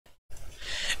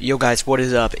Yo guys, what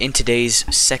is up? In today's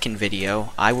second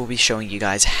video, I will be showing you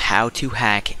guys how to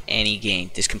hack any game.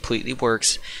 This completely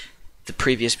works. The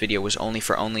previous video was only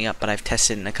for Only Up, but I've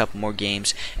tested it in a couple more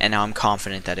games, and now I'm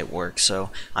confident that it works.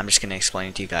 So I'm just going to explain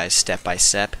it to you guys step by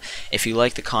step. If you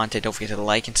like the content, don't forget to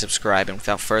like and subscribe, and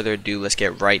without further ado, let's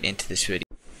get right into this video.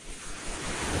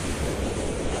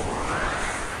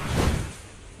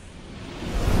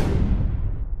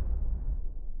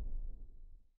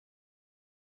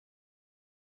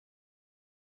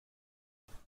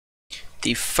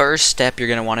 The first step you're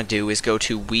going to want to do is go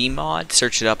to WeMod,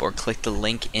 search it up, or click the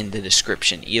link in the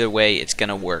description. Either way, it's going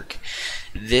to work.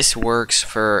 This works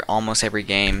for almost every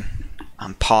game.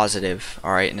 I'm positive.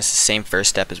 Alright, and it's the same first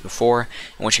step as before.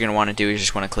 And what you're going to want to do is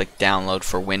just want to click download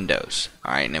for Windows.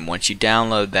 Alright, and then once you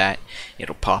download that,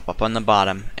 it'll pop up on the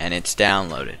bottom and it's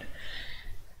downloaded.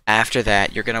 After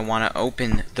that, you're going to want to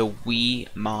open the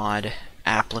WeMod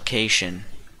application,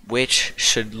 which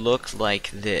should look like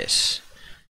this.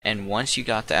 And once you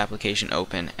got the application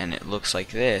open and it looks like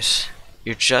this,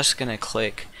 you're just going to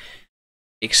click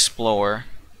explore,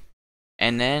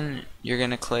 and then you're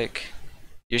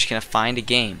just going to find a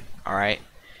game, alright?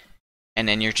 And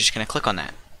then you're just going to click on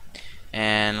that.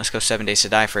 And let's go 7 Days to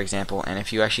Die, for example. And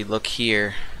if you actually look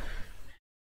here,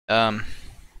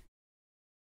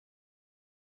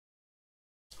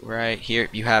 right here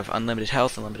you have unlimited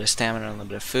health, unlimited stamina,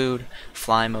 unlimited food,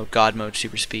 fly mode, god mode,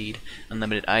 super speed,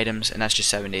 unlimited items, and that's just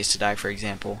 7 Days to Die, for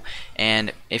example.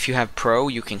 And if you have pro,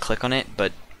 you can click on it,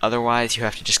 but otherwise you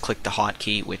have to just click the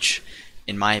hotkey, which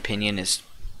in my opinion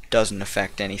doesn't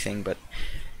affect anything. But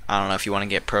I don't know, if you want to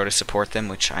get pro to support them,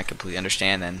 which I completely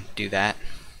understand, then do that.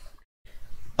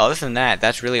 Other than that,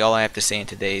 that's really all I have to say in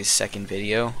today's second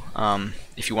video.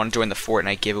 If you want to join the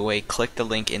Fortnite giveaway, click the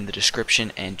link in the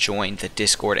description and join the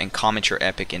Discord, and comment your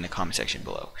epic in the comment section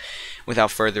below.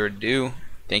 Without further ado,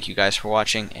 thank you guys for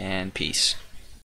watching, and peace.